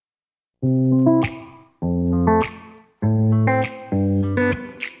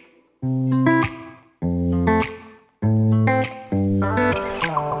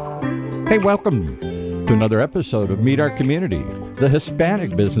welcome to another episode of Meet Our Community, the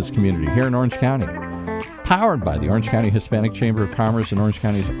Hispanic business community here in Orange County. Powered by the Orange County Hispanic Chamber of Commerce and Orange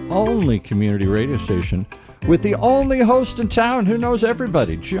County's only community radio station with the only host in town who knows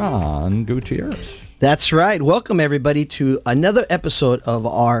everybody, John Gutierrez. That's right. Welcome, everybody, to another episode of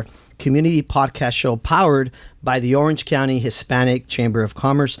our community podcast show powered by the Orange County Hispanic Chamber of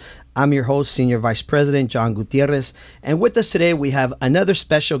Commerce. I'm your host, Senior Vice President John Gutierrez. And with us today, we have another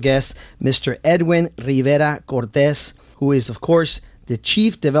special guest, Mr. Edwin Rivera-Cortez, who is, of course, the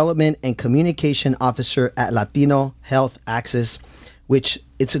Chief Development and Communication Officer at Latino Health Access, which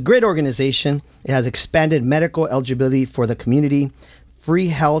it's a great organization. It has expanded medical eligibility for the community, free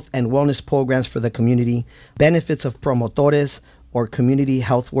health and wellness programs for the community, benefits of promotores, or community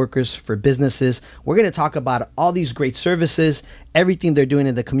health workers for businesses. We're going to talk about all these great services, everything they're doing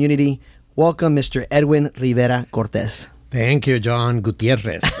in the community. Welcome, Mr. Edwin Rivera-Cortez. Thank you, John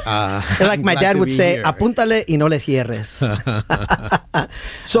Gutierrez. Like my dad would say, apúntale y no le cierres.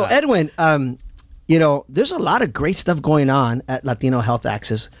 So, Edwin, there's a lot of great stuff going on at Latino Health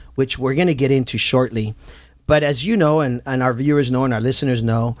Access, which we're going to get into shortly. But as you know, and our viewers know and our listeners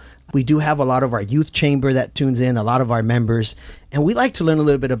know, we do have a lot of our youth chamber that tunes in, a lot of our members, and we like to learn a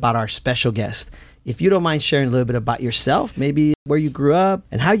little bit about our special guest. If you don't mind sharing a little bit about yourself, maybe where you grew up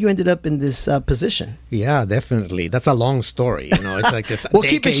and how you ended up in this position. Yeah, definitely. That's a long story. It's like this. We'll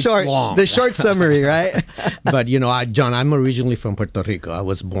keep it short. Long. The short summary, right? But, John, I'm originally from Puerto Rico. I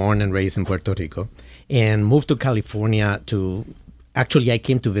was born and raised in Puerto Rico and moved to California Actually, I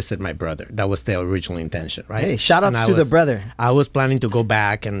came to visit my brother. That was the original intention, right? Hey, shout outs to the brother. I was planning to go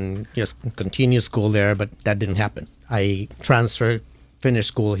back and just continue school there, but that didn't happen. I transferred, finished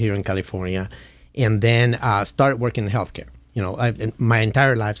school here in California, and then started working in healthcare. My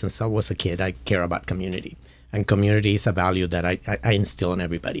entire life since I was a kid, I care about community. And community is a value that I instill in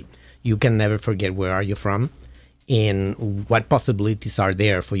everybody. You can never forget where are you from and what possibilities are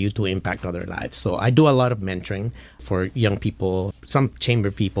there for you to impact other lives. So I do a lot of mentoring for young people, some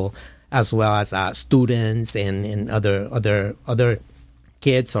chamber people, as well as students and other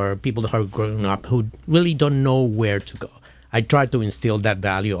kids or people who are growing up who really don't know where to go. I try to instill that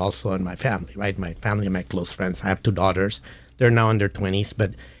value also in my family, right? My family and my close friends. I have 2 daughters. They're now in their 20s,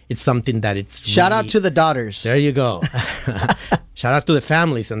 but it's something that it's Shout out to the daughters. There you go. Shout out to the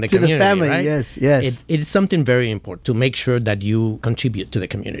families and the community. To the family, right? Yes. It is something very important to make sure that you contribute to the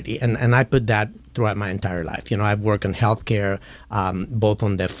community. And I put that throughout my entire life. I've worked in healthcare, both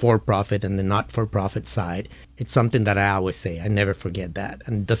on the for-profit and the not-for-profit side. It's something that I always say. I never forget that.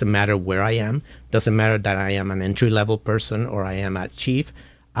 And it doesn't matter where I am. It doesn't matter that I am an entry-level person or I am a chief.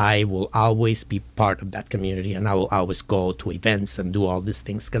 I will always be part of that community, and I will always go to events and do all these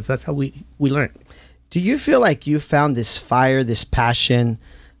things because that's how we learn. Do you feel like you found this fire, this passion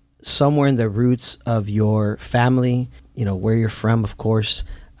somewhere in the roots of your family, where you're from, of course,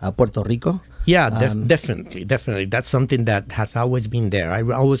 Puerto Rico? Yeah, definitely. That's something that has always been there. I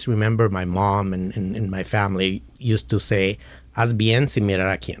always remember my mom and my family used to say, haz bien sin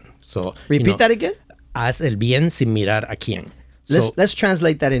mirar a quién. So, repeat that again? Haz el bien sin mirar a quién. Let's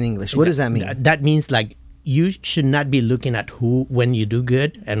translate that in English. What does that mean? That means like you should not be looking at who when you do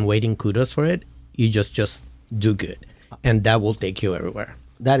good and waiting kudos for it. You just do good, and that will take you everywhere.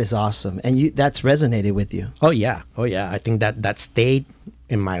 That is awesome, and that's resonated with you. Oh yeah. I think that stayed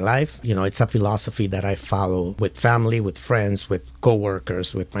in my life. It's a philosophy that I follow with family, with friends, with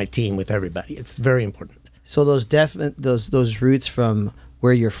coworkers, with my team, with everybody. It's very important. So those roots from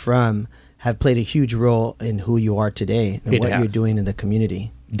where you're from have played a huge role in who you are today and what you're doing in the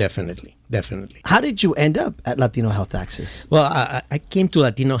community. Definitely. How did you end up at Latino Health Access? Well, I came to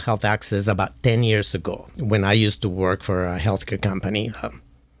Latino Health Access about 10 years ago when I used to work for a healthcare company.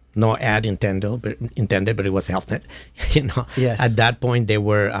 No ad intended, but it was HealthNet. Yes. At that point, they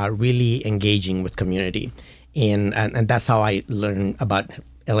were really engaging with community. And that's how I learned about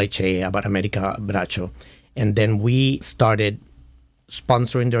LHA, about America Bracho. And then we started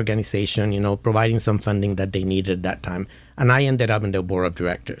sponsoring the organization, providing some funding that they needed at that time. And I ended up in the board of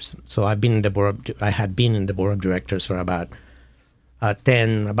directors. So I had been in the board of directors for about a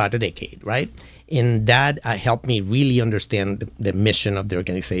decade, right? And that helped me really understand the mission of the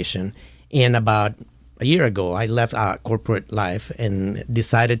organization. And about a year ago, I left corporate life and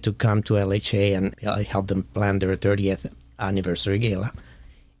decided to come to LHA, and I helped them plan their 30th anniversary gala.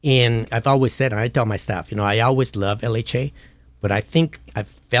 And I've always said, and I tell my staff, I always love LHA, but I think I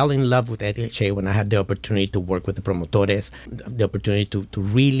fell in love with LHA when I had the opportunity to work with the promotores, the opportunity to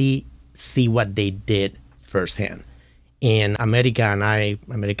really see what they did firsthand. And America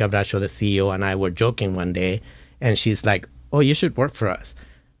Bracho, the CEO, and I were joking one day, and she's like, "Oh, you should work for us."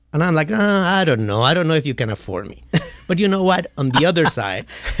 And I'm like, I don't know. I don't know if you can afford me. But you know what? On the other side,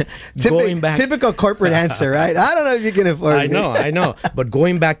 going back. Typical corporate answer, right? I don't know if you can afford me. I know. But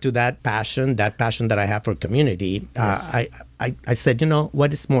going back to that passion that I have for community, Yes. I said, you know,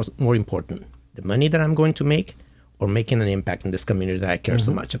 what is more important? The money that I'm going to make or making an impact in this community that I care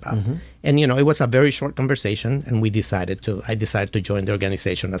so much about? And, you know, it was a very short conversation, and I decided to join the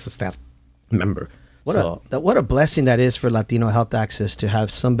organization as a staff member. What a blessing that is for Latino Health Access to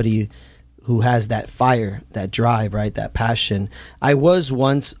have somebody who has that fire, that drive, right, that passion. I was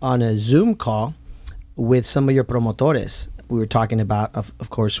once on a Zoom call with some of your promotores. We were talking about, of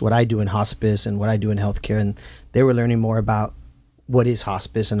course, what I do in hospice and what I do in healthcare, and they were learning more about what is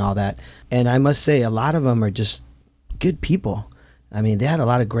hospice and all that. And I must say, a lot of them are just good people. I mean, they had a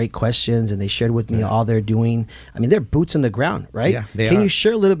lot of great questions, and they shared with me all they're doing. I mean, they're boots on the ground, right? Yeah, they Can are. you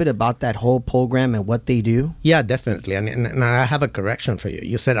share a little bit about that whole program and what they do? Yeah, definitely. And I have a correction for you.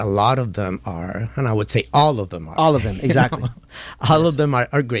 You said a lot of them are, and I would say all of them are. All of them, exactly. All of them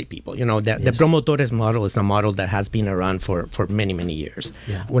are great people. You know, the Yes. Promotores model is a model that has been around for many, many years.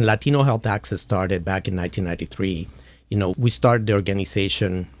 Yeah. When Latino Health Access started back in 1993, you know, we started the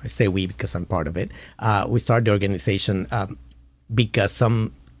organization. I say we because I'm part of it. We started the organization because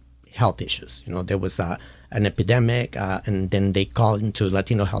some health issues. You know, there was an epidemic, and then they called into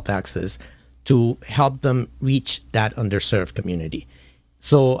Latino Health Access to help them reach that underserved community.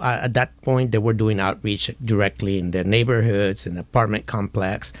 So at that point, they were doing outreach directly in their neighborhoods, in the apartment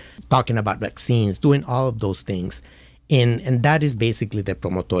complex, talking about vaccines, doing all of those things. And that is basically the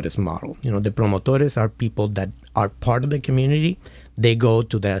promotores model. You know, the promotores are people that are part of the community. They go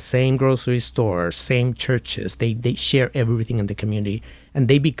to the same grocery store, same churches. They share everything in the community, and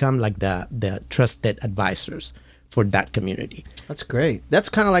they become like the trusted advisors for that community. That's great. That's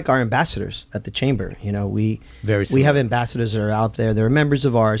kind of like our ambassadors at the chamber. You know, we Very we similar. have ambassadors that are out there. They're members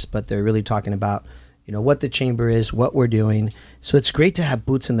of ours, but they're really talking about, you know, what the chamber is, what we're doing. So it's great to have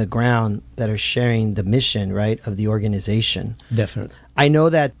boots in the ground that are sharing the mission, right, of the organization. Definitely. I know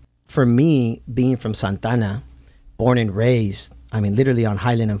that for me, being from Santana, born and raised, I mean, literally on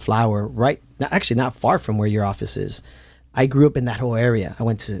Highland and Flower, right, actually not far from where your office is. I grew up in that whole area. I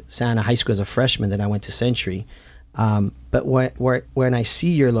went to Santa High School as a freshman, then I went to Century. But when I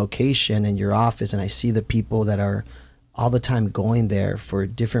see your location and your office, and I see the people that are all the time going there for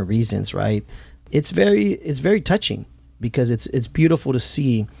different reasons, right? It's very touching, because it's beautiful to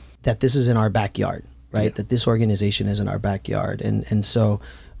see that this is in our backyard, right? Yeah. That this organization is in our backyard, and so.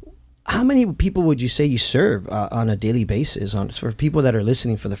 How many people would you say you serve on a daily basis for people that are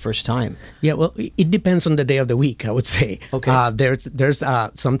listening for the first time? Yeah, well, it depends on the day of the week, I would say. Okay. There's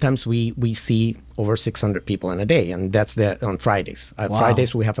sometimes we see over 600 people in a day, and that's on Fridays. Wow.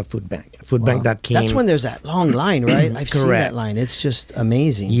 Fridays we have a food bank. A food bank that came. That's when there's that long line, right? I've seen that Correct. line. It's just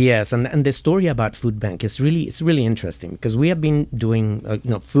amazing. Yes, and the story about food bank is really interesting, because we have been doing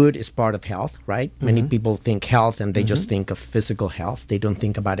food is part of health, right? Many people think health and they just think of physical health. They don't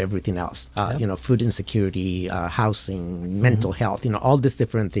think about everything else. Food insecurity, housing, mental health. All these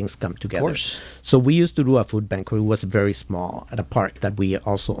different things come together. course. So we used to do a food bank where it was very small at a park that we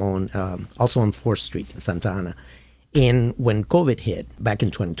also own, also on 4th Street in Santa Ana. And when COVID hit back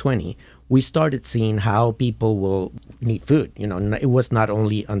in 2020, we started seeing how people will need food. It was not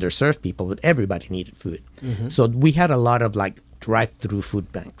only underserved people, but everybody needed food. So we had a lot of drive-through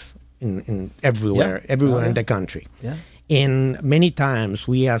food banks in everywhere in the country. Yeah. And many times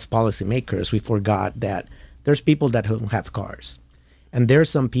we as policymakers, we forgot that there's people that don't have cars. And there are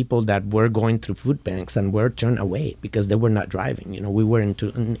some people that were going through food banks and were turned away because they were not driving. We were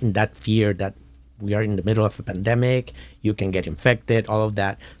in that fear that we are in the middle of a pandemic, you can get infected, all of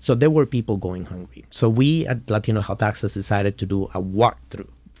that. So there were people going hungry. So we at Latino Health Access decided to do a walk-through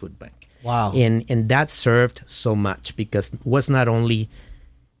food bank. Wow. And that served so much, because it was not only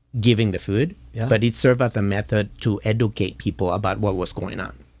giving the food, but it served as a method to educate people about what was going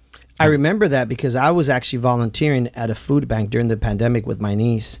on. I remember that because I was actually volunteering at a food bank during the pandemic with my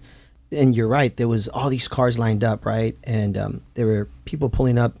niece. And you're right, there was all these cars lined up, right? And there were people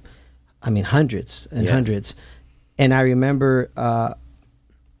pulling up, hundreds and hundreds. And I remember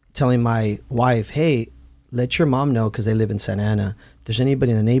telling my wife, hey, let your mom know, because they live in Santa Ana. If there's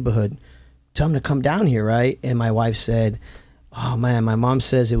anybody in the neighborhood, tell them to come down here, right? And my wife said, oh, man, my mom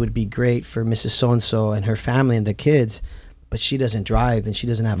says it would be great for Mrs. So-and-so and her family and the kids, but she doesn't drive and she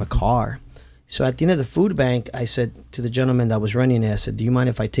doesn't have a car. So at the end of the food bank, I said to the gentleman that was running it, I said, do you mind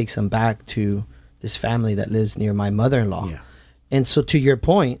if I take some back to this family that lives near my mother-in-law? Yeah. And so to your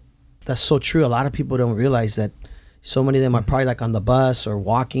point, that's so true. A lot of people don't realize that so many of them are probably on the bus or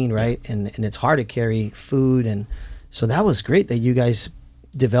walking, right? And it's hard to carry food. And so that was great that you guys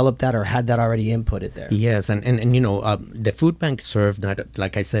developed that or had that already inputted there? Yes, and the food bank served, not,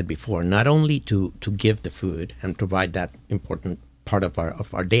 like I said before, not only to give the food and provide that important part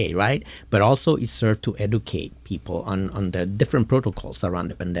of our day, right? But also it served to educate people on the different protocols around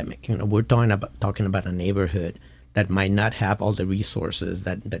the pandemic. We're talking about a neighborhood that might not have all the resources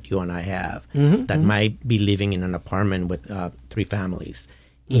that you and I have, that might be living in an apartment with 3 families.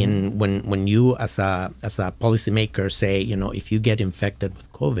 When you as a policymaker say, if you get infected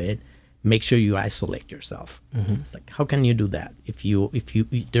with COVID, make sure you isolate yourself. It's like, how can you do that if you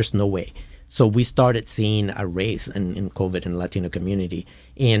there's no way. So we started seeing a raise in COVID in the Latino community,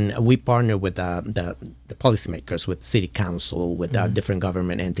 and we partner with the policymakers, with city council, with different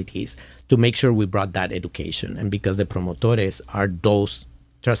government entities to make sure we brought that education. And because the promotores are those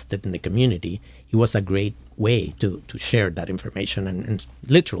trusted in the community, it was a great way to share that information and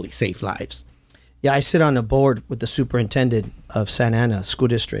literally save lives. Yeah, I sit on a board with the superintendent of Santa Ana School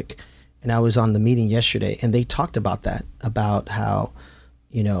District, and I was on the meeting yesterday, and they talked about that, about how,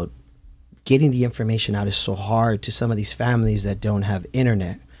 getting the information out is so hard to some of these families that don't have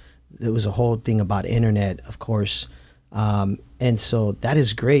internet. There was a whole thing about internet, of course. And so that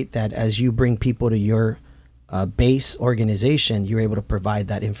is great that as you bring people to your base organization, you're able to provide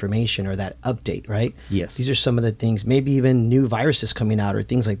that information or that update, right? Yes. These are some of the things, maybe even new viruses coming out or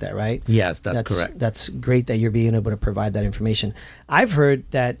things like that, right? Yes, that's correct. That's great that you're being able to provide that information. I've heard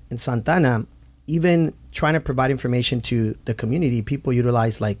that in Santana, even trying to provide information to the community, people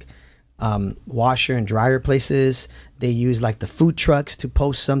utilize like washer and dryer places. They use like the food trucks to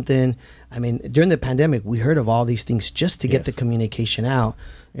post something. I mean, during the pandemic, we heard of all these things just to get the communication out.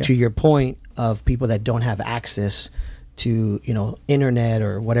 Yeah. To your point of people that don't have access to, internet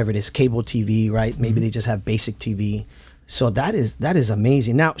or whatever it is, cable TV, right? Maybe they just have basic TV. So that is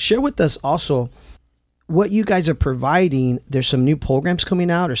amazing. Now, share with us also what you guys are providing. There's some new programs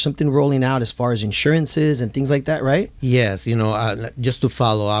coming out or something rolling out as far as insurances and things like that, right? Yes, just to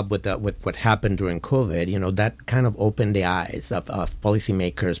follow up with what happened during COVID, that kind of opened the eyes of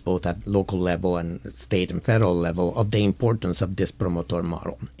policymakers, both at local level and state and federal level, of the importance of this promotor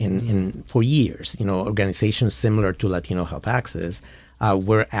model. And for years, organizations similar to Latino Health Access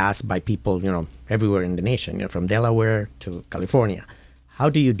were asked by people, everywhere in the nation, from Delaware to California, how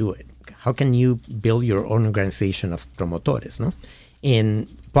do you do it? How can you build your own organization of promotores, no? And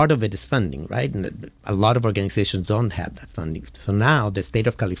part of it is funding, right? And a lot of organizations don't have that funding. So now the state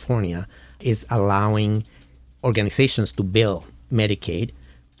of California is allowing organizations to bill Medicaid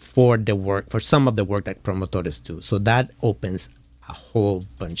for some of the work that promotores do. So that opens a whole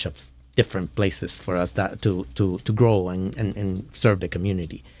bunch of different places for us to grow and serve the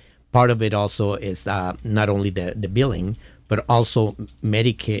community. Part of it also is not only the billing, but also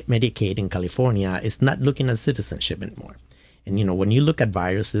Medicaid in California is not looking at citizenship anymore. And when you look at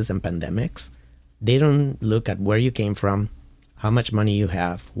viruses and pandemics, they don't look at where you came from, how much money you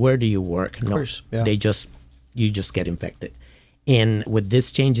have, where do you work. Of course, yeah. You just get infected. And with these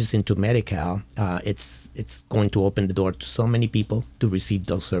changes into Medi-Cal, it's going to open the door to so many people to receive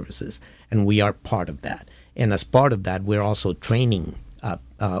those services, and we are part of that. And as part of that, we're also training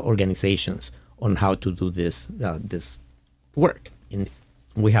organizations on how to do this work. And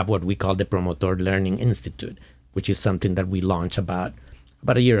we have what we call the Promotor Learning Institute, which is something that we launched about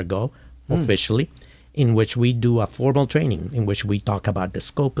a year ago officially, in which we do a formal training in which we talk about the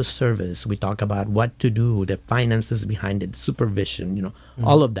scope of service, we talk about what to do, the finances behind it, supervision,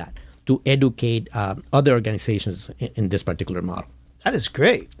 all of that, to educate other organizations in this particular model. That is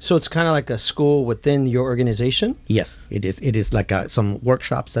great. So it's kind of like a school within your organization? Yes, it is. It is like some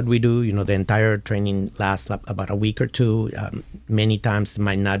workshops that we do. The entire training lasts about a week or two. Many times it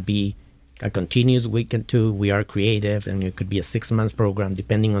might not be a continuous week or two. We are creative, and it could be a 6-month program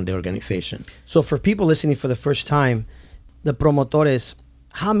depending on the organization. So for people listening for the first time, the promotores,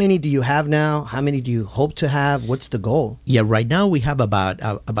 how many do you have now? How many do you hope to have? What's the goal? Yeah, right now we have about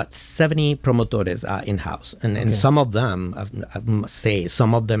 70 promotores in-house. And some of them, I must say,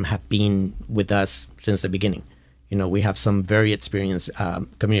 some of them have been with us since the beginning. We have some very experienced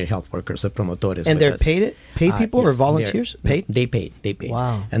community health workers or promotores. And they're paid people or volunteers? Paid? They paid.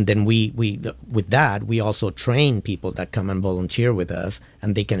 Wow. And then we with that, we also train people that come and volunteer with us,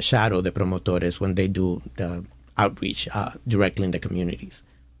 and they can shadow the promotores when they do the outreach directly in the communities.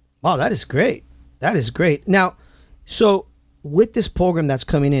 Wow, that is great. That is great. Now, so with this program that's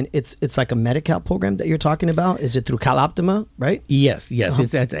coming in, it's like a Medi-Cal program that you're talking about. Is it through CalOptima, right? Yes.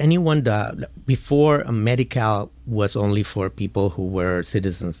 It's anyone before Medi-Cal was only for people who were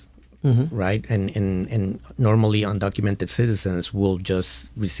citizens, right? And normally undocumented citizens will just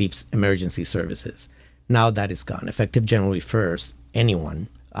receive emergency services. Now that is gone. Effective January 1st, anyone.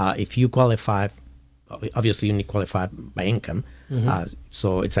 If you qualify, obviously you need to qualify by income.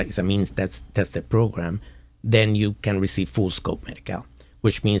 So it's a means tested program. Then you can receive full scope Medi-Cal,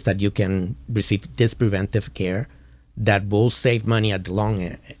 which means that you can receive this preventive care that will save money at the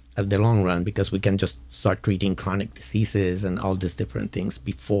long run, because we can just start treating chronic diseases and all these different things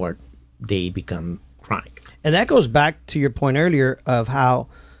before they become chronic. And that goes back to your point earlier of how,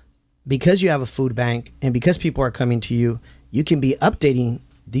 because you have a food bank and because people are coming to you, you can be updating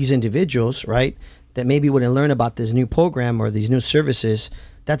these individuals, right, that maybe wouldn't learn about this new program or these new services.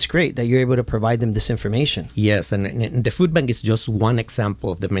 That's great that you're able to provide them this information. Yes, and the food bank is just one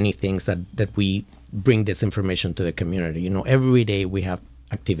example of the many things that we bring this information to the community. Every day we have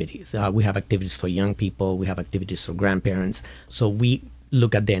activities. We have activities for young people. We have activities for grandparents. So we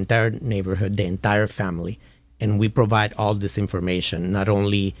look at the entire neighborhood, the entire family, and we provide all this information, not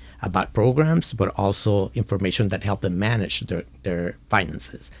only about programs, but also information that help them manage their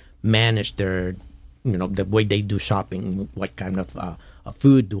finances, manage their, the way they do shopping, what kind of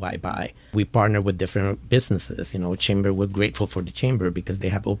food do I buy. We partner with different businesses. Chamber, we're grateful for the Chamber because they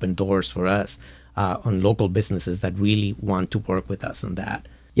have opened doors for us on local businesses that really want to work with us on that.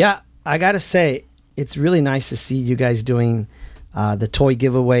 Yeah, I got to say, it's really nice to see you guys doing the toy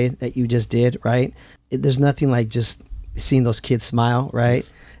giveaway that you just did, right? There's nothing like just seeing those kids smile, right?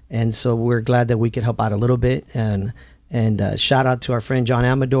 Yes. And so we're glad that we could help out a little bit. And shout out to our friend John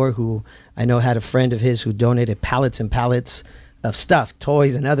Amador, who I know had a friend of his who donated pallets and pallets of stuff,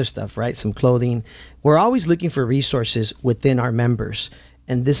 toys and other stuff, right? Some clothing. We're always looking for resources within our members.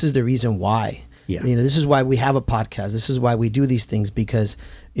 And this is the reason why. Yeah. This is why we have a podcast. This is why we do these things, because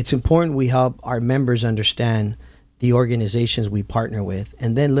it's important we help our members understand the organizations we partner with,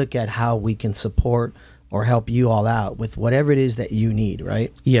 and then look at how we can support or help you all out with whatever it is that you need,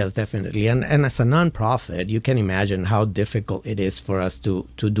 right? Yes, definitely. And as a nonprofit, you can imagine how difficult it is for us to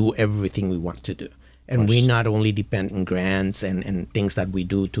do everything we want to do. And we not only depend on grants and things that we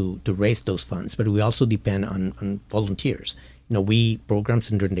do to raise those funds, but we also depend on volunteers. We programs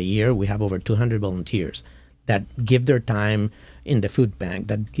during the year, we have over 200 volunteers that give their time in the food bank,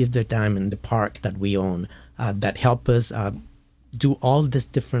 that give their time in the park that we own, that help us do all this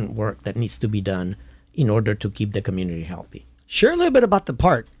different work that needs to be done in order to keep the community healthy. Share a little bit about the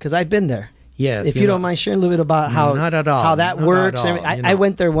park, because I've been there. Yes. If you don't mind sharing a little bit about how that works. I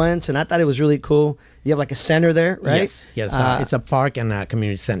went there once and I thought it was really cool. You have like a center there, right? Yes. It's a park and a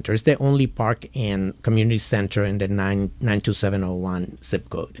community center. It's the only park and community center in the 92701 zip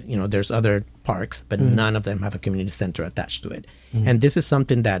code. There's other parks, but none of them have a community center attached to it. And this is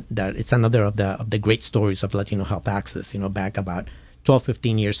something that it's another of the great stories of Latino Health Access. Back about 12,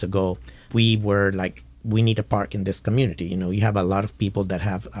 15 years ago, we were like, we need a park in this community. You have a lot of people that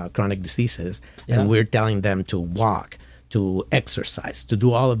have chronic diseases, and we're telling them to walk, to exercise, to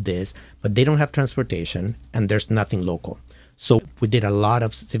do all of this, but they don't have transportation and there's nothing local. So we did a lot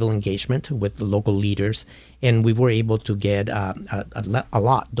of civil engagement with the local leaders, and we were able to get a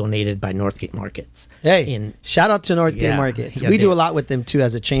lot donated by Northgate Markets. Hey, shout out to Northgate Markets. We do a lot with them too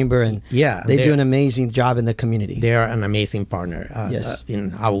as a chamber, and they do an amazing job in the community. They are an amazing partner.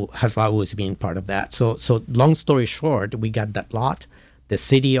 Has always been part of that. So long story short, we got that lot. The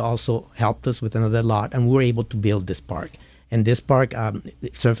city also helped us with another lot, and we were able to build this park. And this park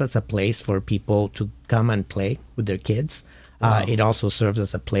serves as a place for people to come and play with their kids. Wow. It also serves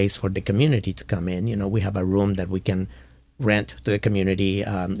as a place for the community to come in. We have a room that we can rent to the community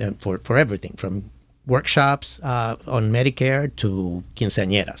for everything from workshops on Medicare to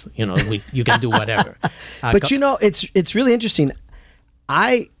quinceañeras. You can do whatever. But it's really interesting.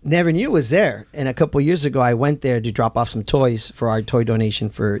 I never knew it was there. And a couple of years ago, I went there to drop off some toys for our toy donation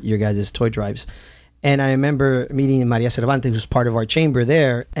for your guys' toy drives. And I remember meeting Maria Cervantes, who's part of our chamber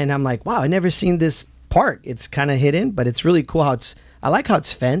there. And I'm like, wow, I never seen this park. It's kind of hidden, but it's really cool I like how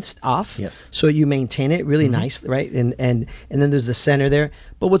it's fenced off. Yes. So you maintain it really nice, right? And then there's the center there.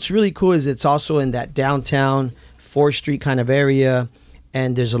 But what's really cool is it's also in that downtown 4th Street kind of area.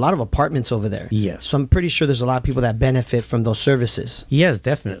 And there's a lot of apartments over there. Yes. So I'm pretty sure there's a lot of people that benefit from those services. Yes,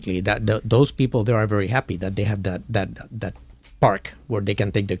 definitely. Those people, they are very happy that they have that park where they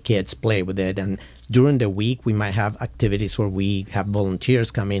can take their kids, play with it. And during the week, we might have activities where we have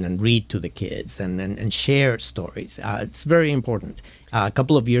volunteers come in and read to the kids and share stories. It's very important. A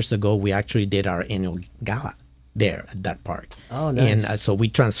couple of years ago, we actually did our annual gala there at that park. Oh, nice. And so we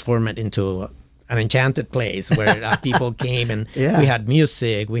transformed it into an enchanted place where people came and we had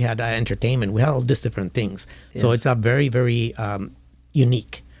music, we had entertainment, we had all these different things. Yes. So it's a very, very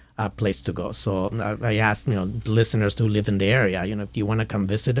unique place to go. So I asked, the listeners who live in the area, if you want to come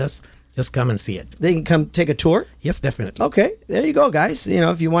visit us, Just come and see it. They can come take a tour? Yes, definitely. Okay, there you go, guys.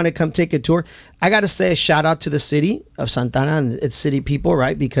 If you want to come take a tour, I got to say a shout out to the city of Santa Ana and its city people,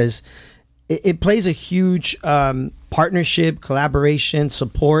 right? Because it plays a huge partnership, collaboration,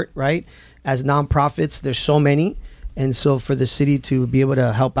 support, right? As nonprofits, there's so many. And so for the city to be able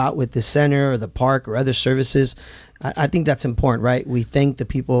to help out with the center or the park or other services, I think that's important, right? We thank the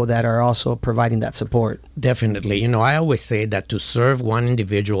people that are also providing that support. Definitely. I always say that to serve one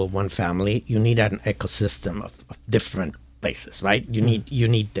individual, one family, you need an ecosystem of different places, right? You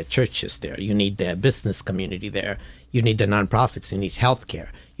need the churches there. You need the business community there. You need the nonprofits. You need healthcare.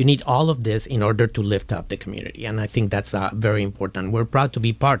 You need all of this in order to lift up the community. And I think that's very important. We're proud to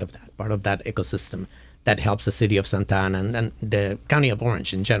be part of that ecosystem that helps the city of Santa Ana and the county of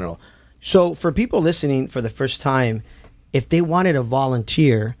Orange in general. So for people listening for the first time, if they wanted to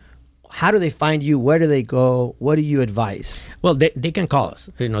volunteer, how do they find you? Where do they go? What do you advise? Well, they can call us.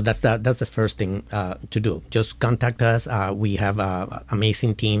 That's the first thing to do. Just contact us. We have an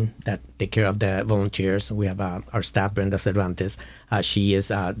amazing team that take care of the volunteers. We have our staff, Brenda Cervantes. She is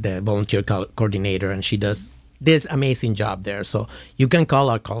the volunteer coordinator, and she does this amazing job there. So you can call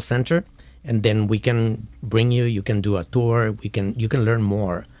our call center, and then we can bring you. You can do a tour. You can learn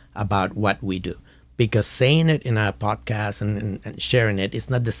more about what we do. Because saying it in a podcast and sharing it is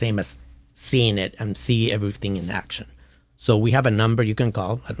not the same as seeing it and see everything in action. So we have a number you can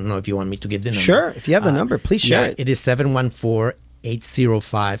call. I don't know if you want me to give the number. Sure. If you have the number, please share it. It is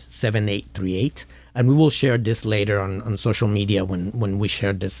 714-805-7838. And we will share this later on social media when we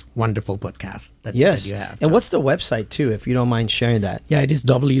share this wonderful podcast that you have. And what's the website, too, if you don't mind sharing that? Yeah, it is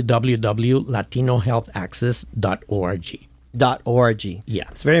www.latinohealthaccess.org. .org. Yeah.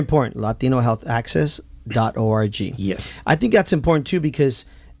 It's very important. LatinoHealthAccess.org. Yes. I think that's important too, because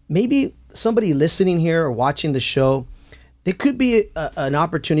maybe somebody listening here or watching the show, there could be an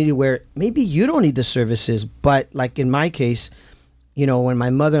opportunity where maybe you don't need the services, but like in my case, when my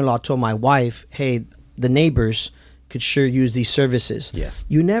mother-in-law told my wife, hey, the neighbors could sure use these services. Yes.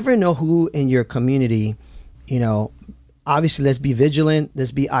 You never know who in your community, obviously let's be vigilant,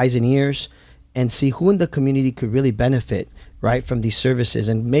 let's be eyes and ears, and see who in the community could really benefit, right, from these services.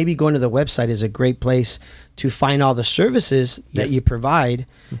 And maybe going to the website is a great place to find all the services that you provide.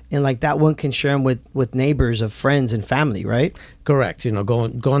 And like that one can share them with neighbors, of friends and family, right? Correct. Go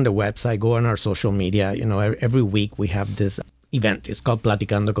on the website, go on our social media. Every week we have this event. It's called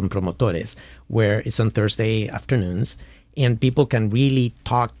Platicando con Promotores, where it's on Thursday afternoons. And people can really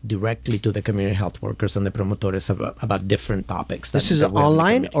talk directly to the community health workers and the promotores about different topics. This is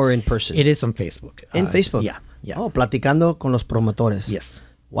online or in person? It is on Facebook. In Facebook? Yeah. Oh, Platicando con los Promotores. Yes.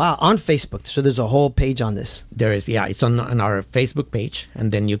 Wow, on Facebook. So there's a whole page on this. There is, yeah. It's on our Facebook page,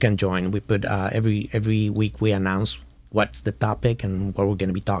 and then you can join. We put every week we announce what's the topic and what we're going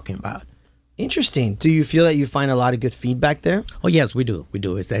to be talking about. Interesting. Do you feel that you find a lot of good feedback there? Oh, yes, we do. We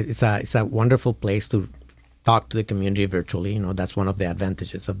do. It's a wonderful place to talk to the community virtually. That's one of the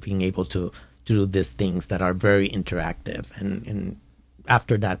advantages of being able to do these things that are very interactive. And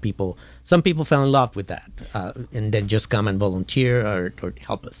after that, some people fell in love with that and then just come and volunteer or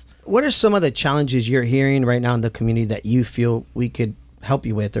help us. What are some of the challenges you're hearing right now in the community that you feel we could help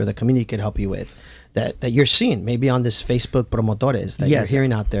you with, or the community could help you with, that you're seeing maybe on this Facebook Promotores that you're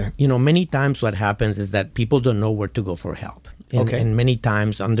hearing out there? Many times what happens is that people don't know where to go for help. And many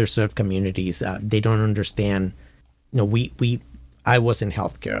times underserved communities, they don't understand. I was in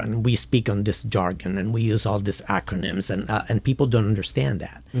healthcare, and we speak on this jargon, and we use all these acronyms, and people don't understand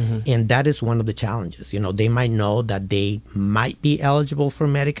that. Mm-hmm. And that is one of the challenges. They might know that they might be eligible for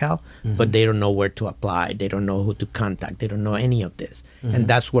Medi-Cal, mm-hmm. but they don't know where to apply. They don't know who to contact. They don't know any of this. Mm-hmm. And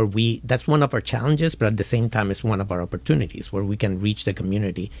that's one of our challenges, but at the same time, it's one of our opportunities where we can reach the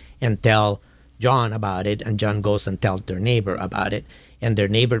community and tell John about it, and John goes and tells their neighbor about it, and their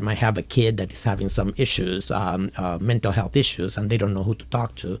neighbor might have a kid that is having some issues, mental health issues, and they don't know who to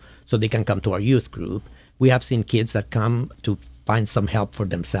talk to, so they can come to our youth group. We have seen kids that come to find some help for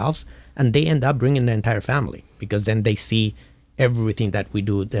themselves, and they end up bringing the entire family, because then they see everything that we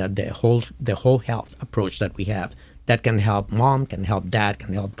do, the whole health approach that we have, that can help mom, can help dad,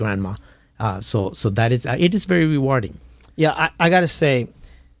 can help grandma. So that is it is very rewarding. Yeah, I got to say,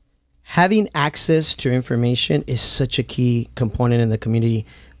 having access to information is such a key component in the community.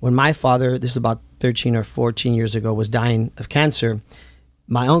 When my father, this is about 13 or 14 years ago, was dying of cancer,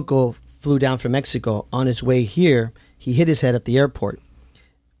 my uncle flew down from Mexico. On his way here, he hit his head at the airport.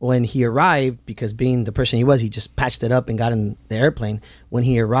 When he arrived, because being the person he was, he just patched it up and got in the airplane. When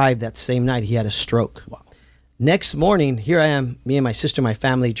he arrived that same night, he had a stroke. Wow. Next morning, here I am, me and my sister, my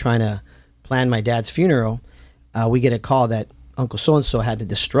family, trying to plan my dad's funeral. We get a call that Uncle so-and-so had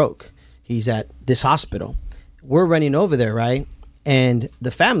the stroke. He's at this hospital. We're running over there, right? And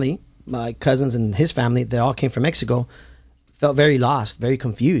the family, my cousins and his family, they all came from Mexico, felt very lost, very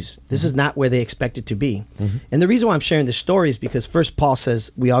confused. This is not where they expected to be. And the reason why I'm sharing this story is because first, Paul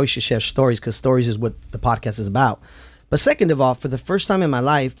says we always should share stories because stories is what the podcast is about. But second of all, for the first time in my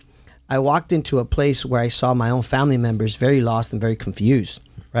life, I walked into a place where I saw my own family members very lost and very confused,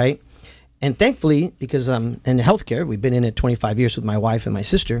 right? And thankfully, because I'm in healthcare, we've been in it 25 years with my wife and my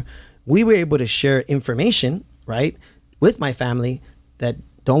sister, we were able to share information, right, with my family that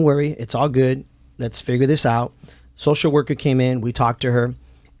don't worry, it's all good. Let's figure this out. Social worker came in, we talked to her,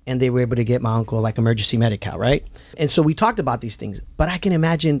 and they were able to get my uncle like emergency Medi-Cal, right? And so we talked about these things. But I can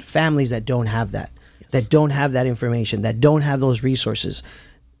imagine families that don't have that, that don't have that information, that don't have those resources.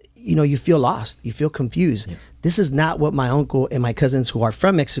 You know, you feel lost, you feel confused. This is not what my uncle and my cousins who are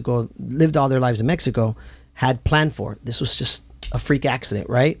from Mexico, lived all their lives in Mexico, had planned for. This was just a freak accident,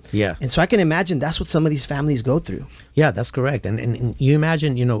 right? Yeah. And so I can imagine that's what some of these families go through. Yeah, that's correct. And you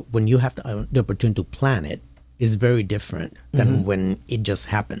imagine, you know, when you have the opportunity to plan it, is very different than when it just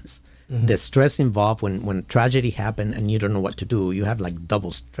happens. The stress involved when tragedy happened and you don't know what to do, you have like double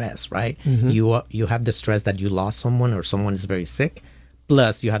stress, right? You have the stress that you lost someone or someone is very sick,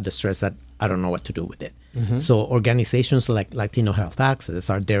 plus you have the stress that I don't know what to do with it. So organizations like Latino Health Access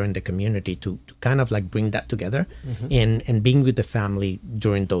are there in the community to kind of like bring that together and being with the family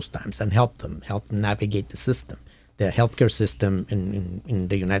during those times and help them navigate the system. The healthcare system in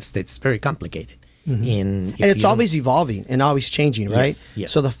the United States is very complicated. And it's always evolving and always changing, right?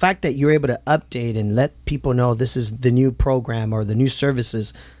 Yes. So the fact that you're able to update and let people know this is the new program or the new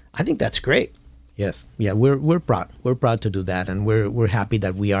services, I think that's great. Yes. Yeah, we're proud. We're proud to do that, and we're happy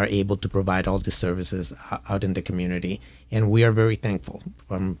that we are able to provide all these services out in the community. And we are very thankful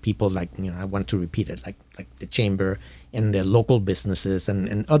from people like, you know, I want to repeat it, like the chamber and the local businesses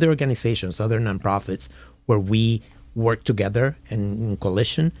and other organizations, other nonprofits, where we work together and in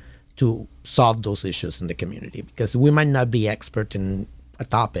coalition to solve those issues in the community, because we might not be expert in a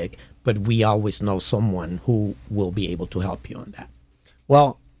topic, but we always know someone who will be able to help you on that.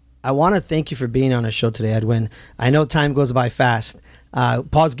 Well, I want to thank you for being on our show today, Edwin. I know time goes by fast.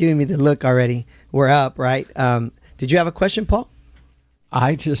 Paul's giving me the look already. We're up, right? Did you have a question, Paul?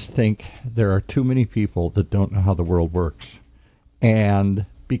 I just think there are too many people that don't know how the world works. And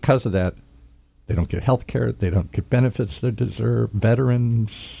because of that, they don't get health care. They don't get benefits they deserve.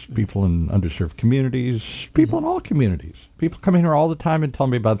 Veterans, people in underserved communities, people in all communities. People come in here all the time and tell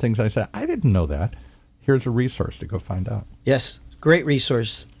me about things I say, I didn't know that. Here's a resource to go find out. Yes, great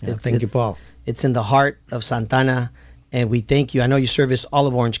resource. Yeah, thank you, Paul. It's in the heart of Santana, and we thank you. I know you service all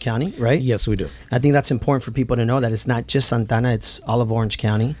of Orange County, right? Yes, we do. I think that's important for people to know that it's not just Santana, it's all of Orange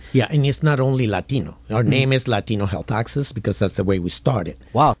County. Yeah, and it's not only Latino. Our name is Latino Health Access because that's the way we started.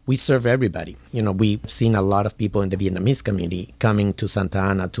 Wow. We serve everybody. You know, we've seen a lot of people in the Vietnamese community coming to Santa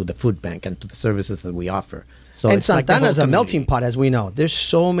Ana, to the food bank, and to the services that we offer. So and it's like Santana the is whole a melting community. pot, as we know. There's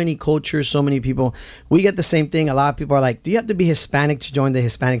so many cultures, so many people. We get the same thing. A lot of people are like, do you have to be Hispanic to join the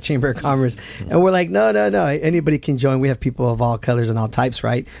Hispanic Chamber of Commerce? And we're like, no. Anybody can join. We have people of all colors and all types,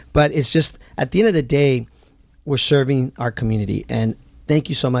 right? But it's just, at the end of the day, we're serving our community. And thank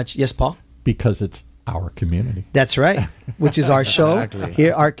you so much. Yes, Paul? Because it's our community. That's right, which is our show Exactly.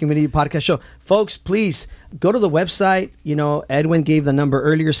 here, our community podcast show. Folks, please go to the website. You know, Edwin gave the number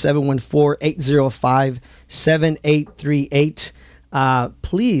earlier, 714-805-7838.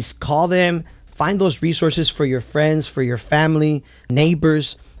 Please call them. Find those resources for your friends, for your family,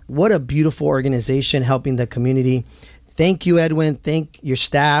 neighbors. What a beautiful organization helping the community. Thank you, Edwin. Thank your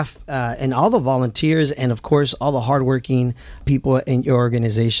staff and all the volunteers and, of course, all the hardworking people in your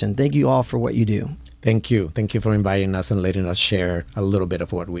organization. Thank you all for what you do. Thank you. Thank you for inviting us and letting us share a little bit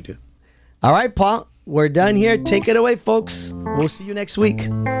of what we do. All right, Paul, we're done here. Take it away, folks. We'll see you next week.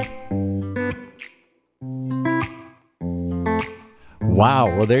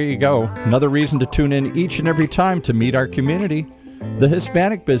 Wow. Well, there you go. Another reason to tune in each and every time to meet our community, the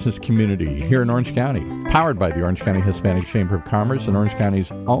Hispanic business community here in Orange County, powered by the Orange County Hispanic Chamber of Commerce and Orange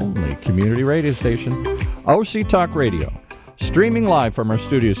County's only community radio station, OC Talk Radio. Streaming live from our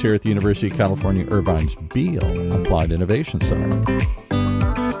studios here at the University of California, Irvine's Beale Applied Innovation Center.